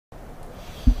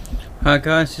Hi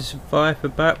guys, this is Viper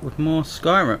back with more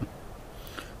Skyrim.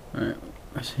 Right,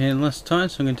 I was here last time,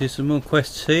 so I'm going to do some more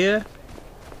quests here.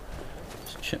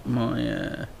 Let's check my...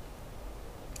 I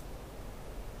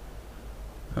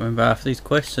remember after these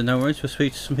quests, so no worries, we'll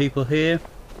speak to some people here.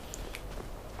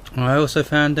 I also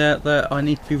found out that I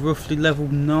need to be roughly level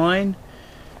 9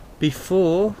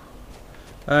 before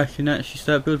I can actually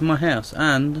start building my house,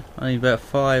 and I need about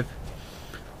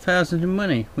 5,000 in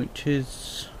money, which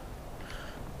is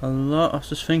a lot. I was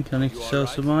just thinking I need to sell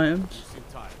some items.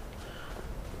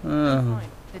 Oh.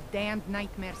 The damned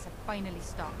nightmares have finally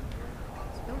stopped.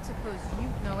 Don't suppose you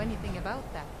know anything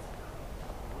about that.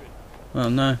 Well,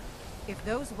 no. If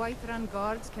those Whiterun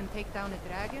guards can take down a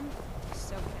dragon,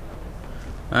 so can we.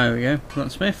 There we go,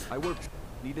 blacksmith. I worked.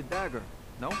 Need a dagger.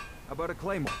 No? How about a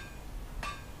claymore?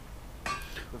 The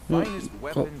What finest got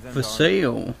weapons and for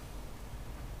sale?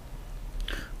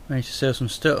 I need to sell some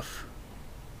stuff.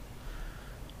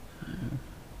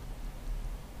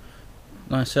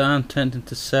 Like I said, I'm tempted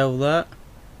to sell that.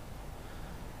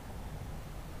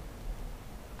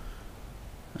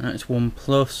 And it's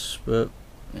 1+, but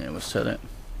yeah, we'll sell it.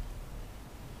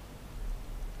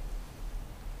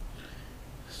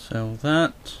 Sell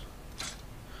that.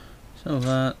 Sell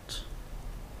that.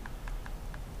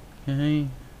 Okay.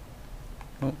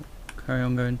 Oh, carry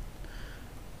on going.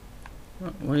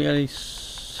 We only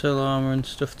sell armor and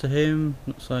stuff to him.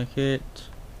 Looks like it.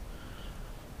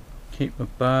 Keep my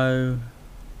bow.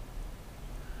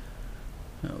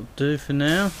 That'll do for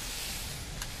now.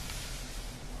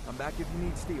 I'm back if you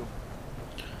need steel.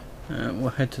 We'll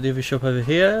head to the other shop over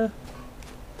here.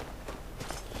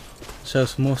 Sell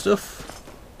some more stuff.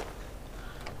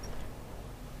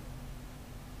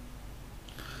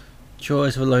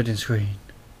 Joys of a loading screen.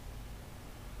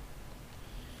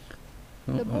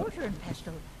 The mortar and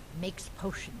pestle makes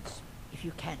potions, if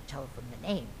you can't tell from the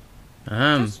name.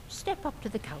 Just step up to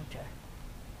the counter.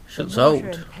 Shit's The mortar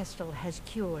old. and pestle has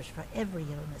cures for every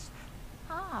illness.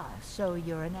 Ah, so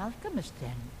you're an alchemist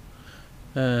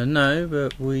then? No,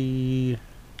 but we...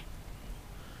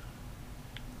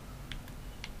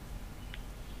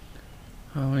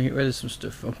 I want to get rid of some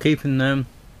stuff. I'm keeping them.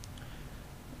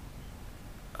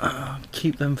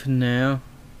 Keep them for now.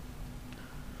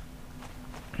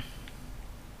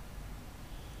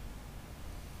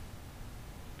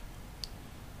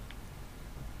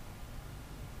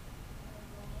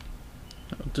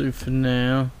 That'll do for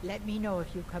now. Let me know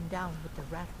if you come down with the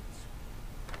rattles.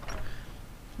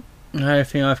 The only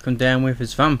thing I've come down with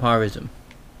is vampirism.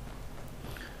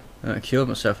 I cured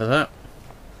myself of that.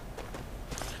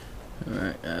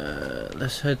 Alright,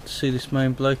 let's head to see this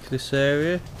main bloke of this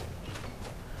area.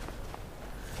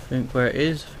 I think where it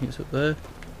is, I think it's up there.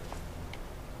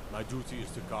 My duty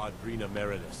is to guard Brina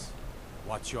Meredith.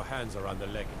 Watch your hands around the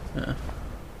legate.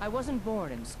 I wasn't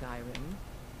born in Skyrim,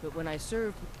 but when I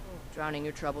served, drowning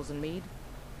your troubles in mead.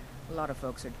 A lot of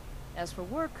folks are. As for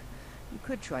work, you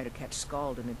could try to catch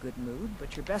Scald in a good mood,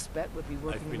 but your best bet would be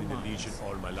working I've been in the mines. Legion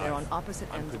all my life. They're on opposite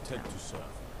I'm ends of content town. to serve.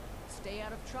 Stay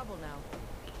out of trouble now.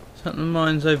 Is that the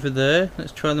mines over there?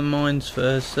 Let's try the mines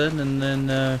first then, and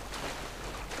then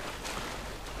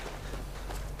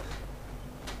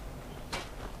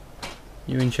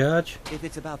you in charge? If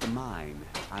it's about the mine,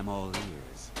 I'm all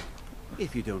ears.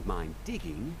 If you don't mind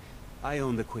digging, I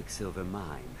own the Quicksilver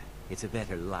mine. It's a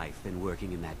better life than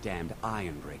working in that damned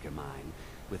Ironbreaker mine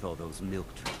with all those milk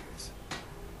traders.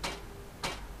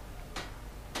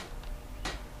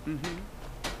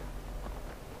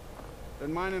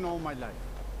 Been mining all my life.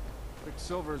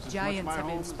 Quicksilver's as Giants much my have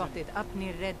home been as spotted up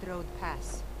near Red Road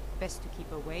Pass. Best to keep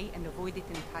away and avoid it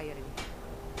entirely.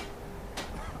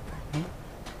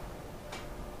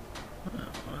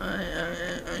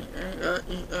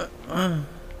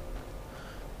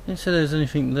 Didn't say there's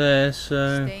anything there,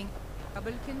 so Staying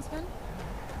trouble, kinsman?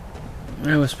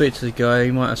 I will speak to the guy.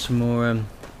 He might have some more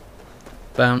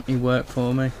bounty work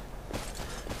for me.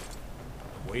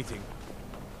 I'm waiting.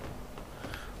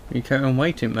 You carry on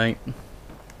waiting, mate.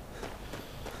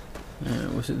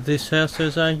 Was it this house I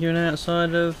was arguing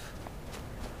outside of?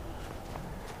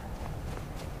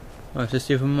 Oh, is this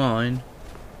the other mine?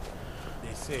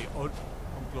 They say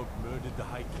Uncle murdered the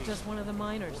High King. Just one of the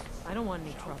miners. I don't want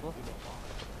any trouble.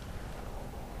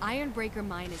 Ironbreaker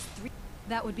mine is 3.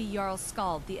 That would be Jarl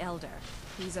Skald the Elder.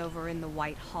 He's over in the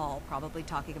White Hall, probably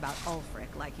talking about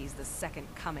Ulfric like he's the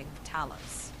second coming of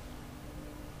Talos.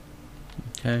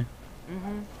 Okay.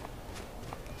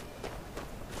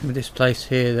 With this place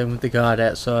here, then with the guard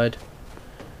outside.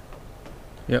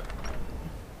 Yep.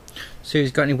 See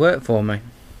who's got any work for me.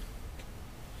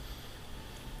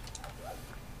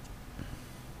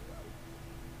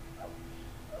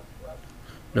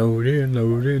 Loading,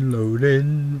 loading,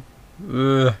 loading.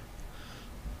 Ugh.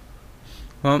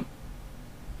 Well,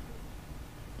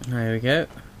 there we go.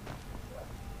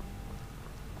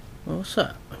 What's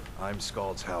that? I'm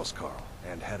Scald's housecarl,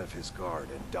 and head of his guard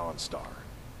in Dawnstar.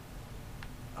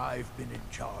 I've been in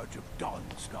charge of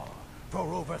Dawnstar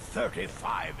for over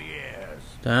 35 years.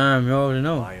 Damn, you already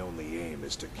know. My only aim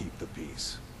is to keep the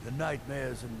peace. The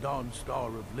nightmares in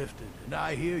Dawnstar have lifted, and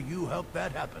I hear you helped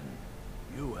that happen.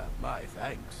 You have my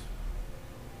thanks.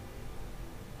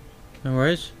 No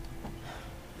worries.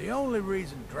 The only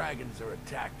reason dragons are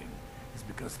attacking is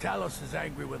because Talos is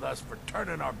angry with us for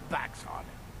turning our backs on him.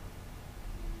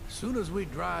 As soon as we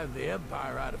drive the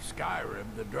Empire out of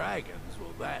Skyrim, the dragons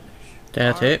will vanish.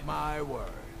 That's it. Mark my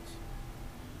words.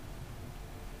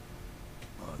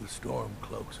 Oh, the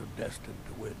Stormcloaks are destined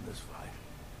to win this fight.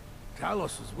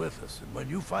 Talos is with us, and when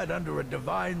you fight under a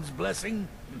divine's blessing,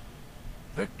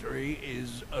 victory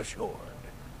is assured.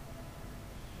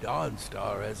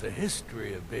 Dawnstar has a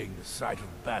history of being the site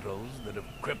of battles that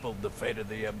have crippled the fate of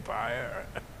the Empire.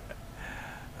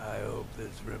 I hope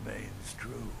this remains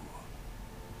true.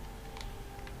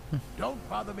 Don't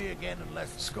bother me again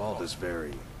unless... Scald is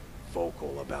very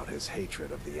vocal about his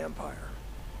hatred of the Empire.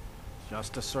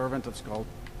 Just a servant of Skald.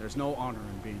 There's no honor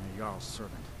in being a Jarl's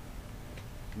servant.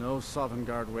 No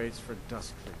Sovngarde waits for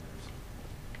dusk figures.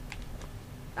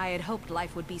 I had hoped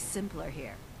life would be simpler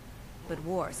here, but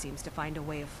war seems to find a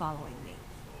way of following me.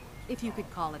 If you could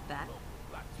call it that.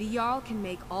 The Jarl can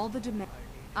make all the demands.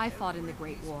 I fought in the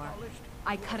Great War.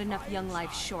 I cut enough young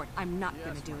lives short. I'm not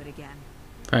going to do it again.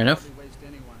 Fair enough.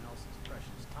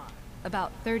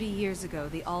 About 30 years ago,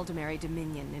 the Aldemary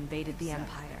Dominion invaded the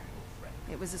Empire.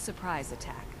 It was a surprise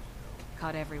attack.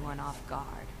 Caught everyone off guard.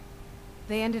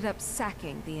 They ended up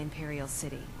sacking the Imperial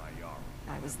City.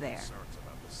 I was there,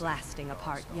 blasting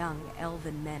apart young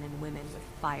elven men and women with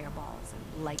fireballs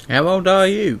and lightning. How old are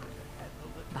you?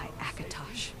 By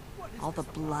Akatosh. All the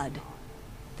blood.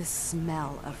 The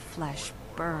smell of flesh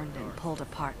burned and pulled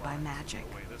apart by magic.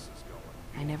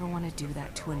 I never want to do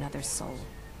that to another soul.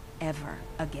 Ever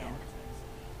again.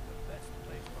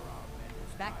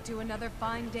 Back to another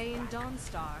fine day in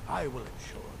Dawnstar. I will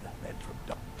ensure that men from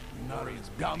Dawn are not as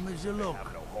dumb as you look. I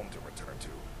have no home to return to.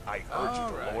 I urge you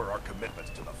to lower our commitments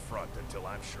to the front until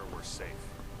I'm sure we're safe.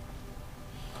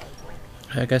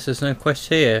 I guess there's no quest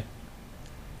here.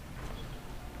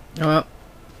 Oh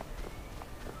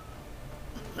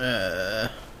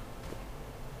well.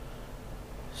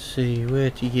 See where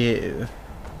to go.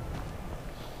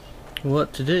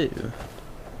 What to do?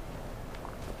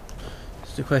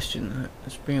 That's the question.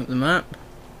 Let's bring up the map.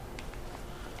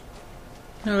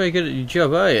 Not very good at your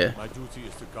job, are you? My duty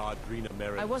is to guard Brina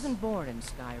Meredith. I wasn't born in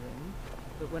Skyrim,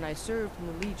 but when I served in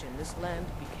the Legion, this land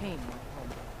became my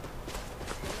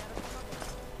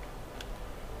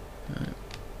home.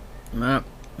 Map.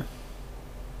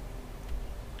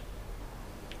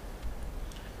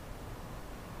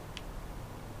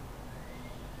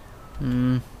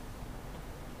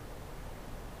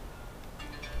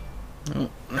 Oh,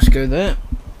 let's go there.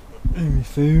 And my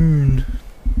phone.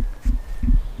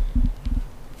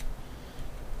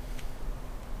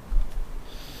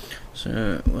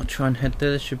 So we'll try and head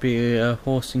there. There should be a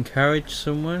horse and carriage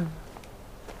somewhere.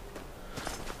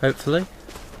 Hopefully.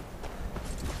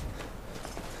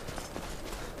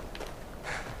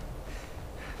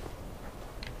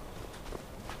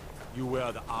 You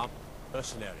wear the arm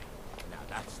mercenary. Now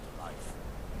that's the life.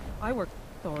 I work.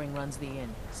 Thoring runs the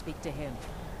inn. Speak to him.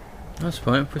 That's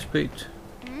fine. If we speak.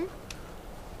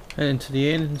 Head into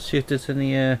the inn and see if there's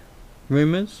any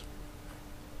rumours.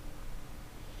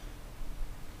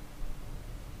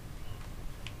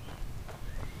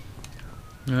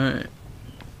 Alright.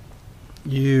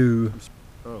 You.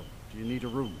 Oh, do you need a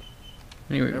room?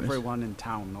 Any rumours? Everyone in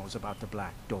town knows about the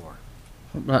Black Door.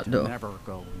 What Black Door? Never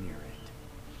go near it.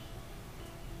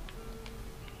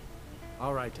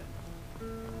 All right then.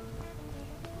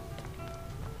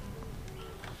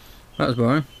 That was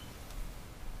boring.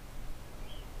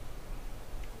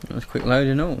 That was quick load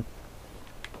and all.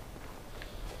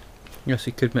 Guess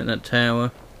he could make that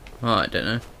tower. Oh, I don't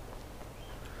know.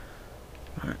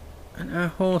 Right. And a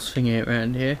horse thingy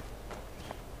around here.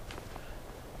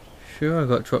 Sure, I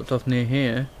got dropped off near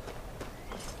here.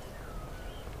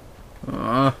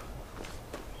 Ah.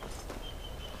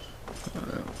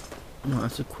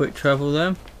 That's a quick travel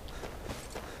then.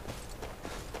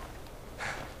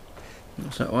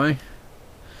 What's that way?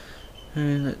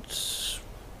 And let's.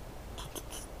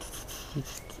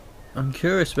 I'm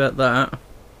curious about that.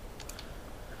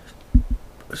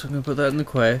 So I'm going to put that in the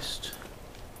quest.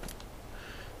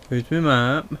 Here's my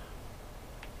map.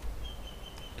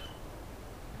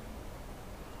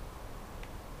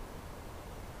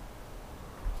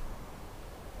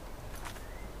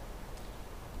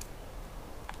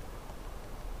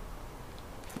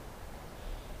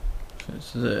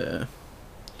 It's there.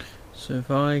 So if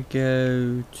I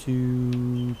go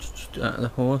to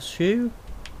the horseshoe,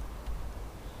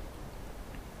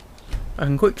 I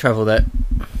can quick travel there.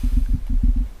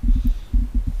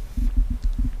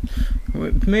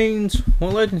 Which means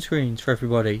more loading screens for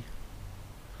everybody.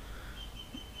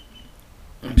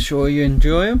 I'm sure you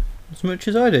enjoy them as much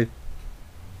as I do.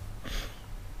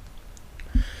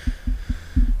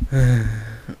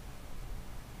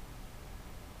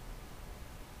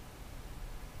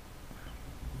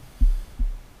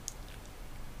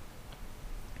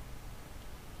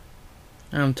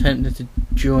 I'm tempted to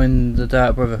join the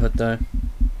Dark Brotherhood though.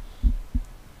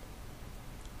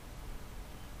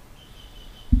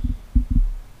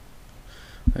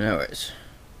 Anyways.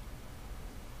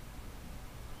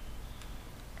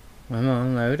 Come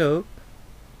on, load up.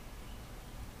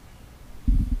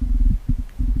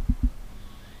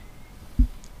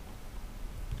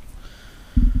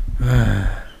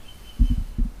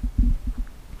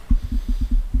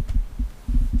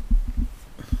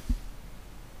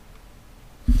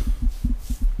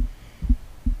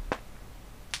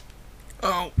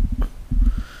 Oh,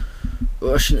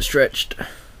 I shouldn't have stretched.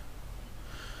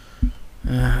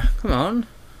 Come on.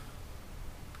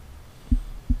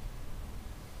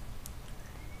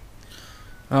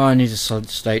 Oh, I need a solid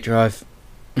state drive.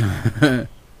 Come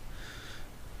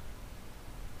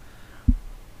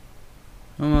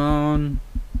on.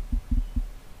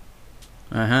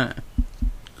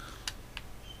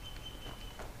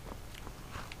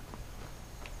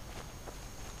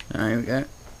 There we go.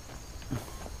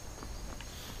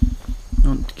 I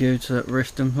want to go to that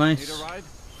Riften place.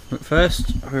 But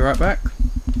first, I'll be right back.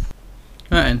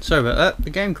 Right, and sorry about that, the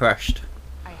game crashed.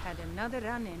 I had another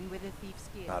run-in with a thief's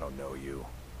guild. I don't know you.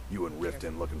 You and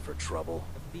Riften looking for trouble?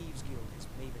 The Thieves Guild is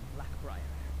paving Blackbriar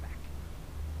back.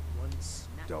 One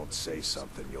snap. Don't say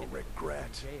something you'll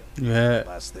regret. Yeah.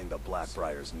 Last thing the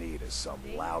Blackbriars need is some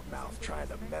loudmouth trying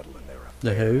to meddle in their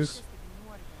The affairs. who?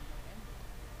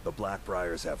 The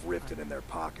Blackbriars have Riften in their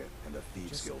pocket and the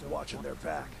Thieves Guild watching their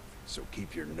back. So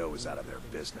keep your nose out of their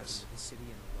business.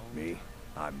 Me?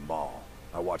 I'm Maul.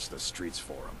 I watch the streets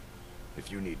for them.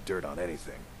 If you need dirt on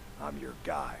anything, I'm your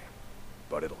guy.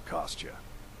 But it'll cost you.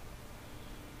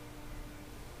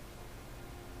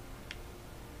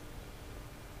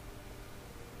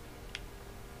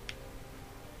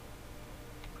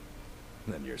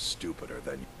 Then you're stupider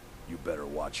than you better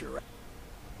watch your...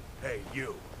 Hey,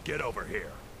 you! Get over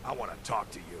here! I want to talk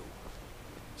to you.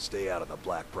 Stay out of the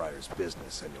Blackbriar's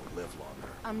business and you'll live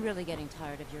longer. I'm really getting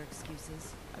tired of your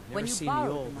excuses. I've When never you seen borrow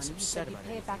the the old money, you upset said you about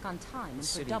pay it back on time and for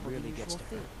city double really the gets usual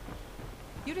to her.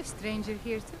 fee. You're a stranger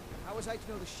here too. How was I to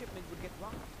know the shipment would get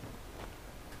robbed?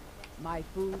 My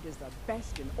food is the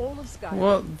best in all of Skyrim.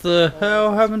 What the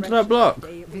hell happened to that block?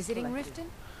 Visiting Riften?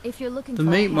 If you're looking The for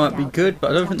meat a might be handout, good, but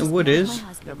I don't think the wood my is.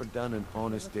 husband. Never done an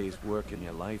honest day's work in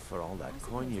your life for all that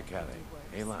coin you carry,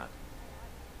 eh lad?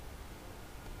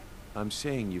 I'm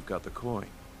saying you've got the coin,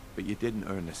 but you didn't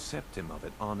earn a septim of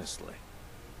it honestly.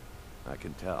 I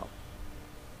can tell.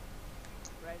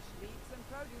 Fresh meats and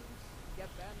produce.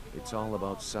 Get them before It's all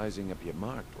about sizing up your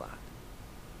mark, lad.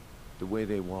 The way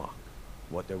they walk,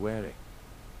 what they're wearing.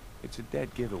 It's a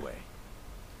dead giveaway.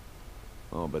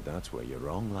 Oh, but that's where you're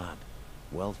wrong, lad.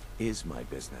 Wealth is my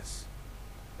business.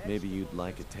 Maybe you'd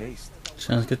like a taste.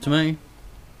 Sounds good to me.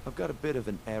 I've got a bit of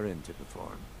an errand to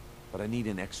perform, but I need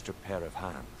an extra pair of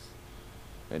hands.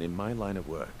 And in my line of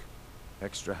work,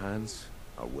 extra hands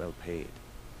are well paid.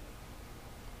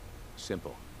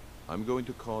 Simple. I'm going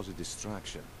to cause a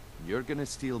distraction. You're gonna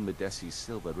steal Medesi's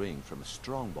silver ring from a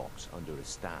strongbox under a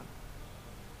stand.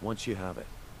 Once you have it,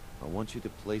 I want you to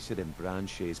place it in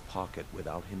Branche's pocket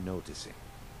without him noticing.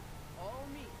 all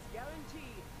meats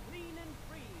guaranteed clean and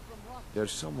free from rotten.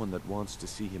 There's someone that wants to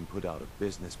see him put out of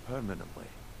business permanently.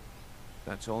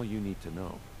 That's all you need to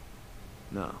know.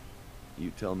 Now, you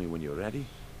tell me when you're ready,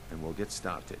 and we'll get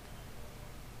started.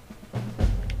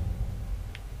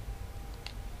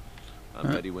 I'm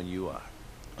ready when you are.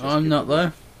 I'm not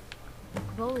though.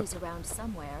 Rolly's around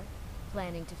somewhere,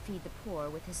 planning to feed the poor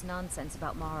with his nonsense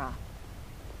about Mara.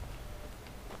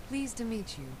 Pleased to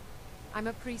meet you. I'm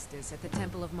a priestess at the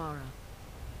Temple of Mara.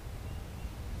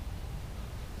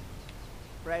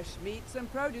 Fresh meats and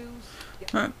produce.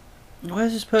 Right.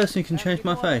 Where's this person who can change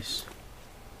my face?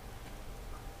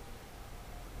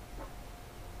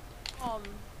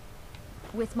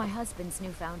 With my husband's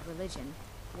newfound religion,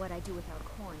 what I do with our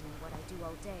coin and what I do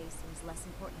all day seems less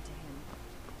important to him.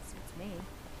 Suits me.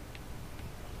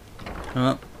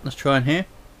 Alright, let's try in here.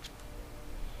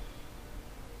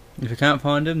 If you can't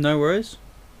find him, no worries.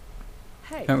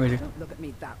 Hey, Can't really. don't look at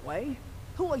me that way.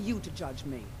 Who are you to judge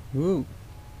me? Ooh.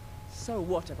 So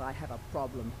what if I have a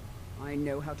problem? I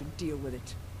know how to deal with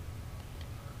it.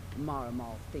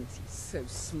 Maramal thinks he's so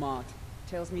smart.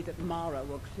 Tells me that Mara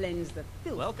will cleanse the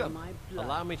filth Welcome. from my blood.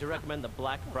 Allow me to recommend the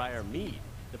Blackbriar Mead,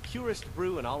 the purest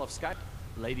brew in all of Skyrim.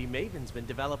 Lady Maven's been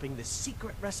developing the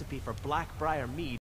secret recipe for Blackbriar Mead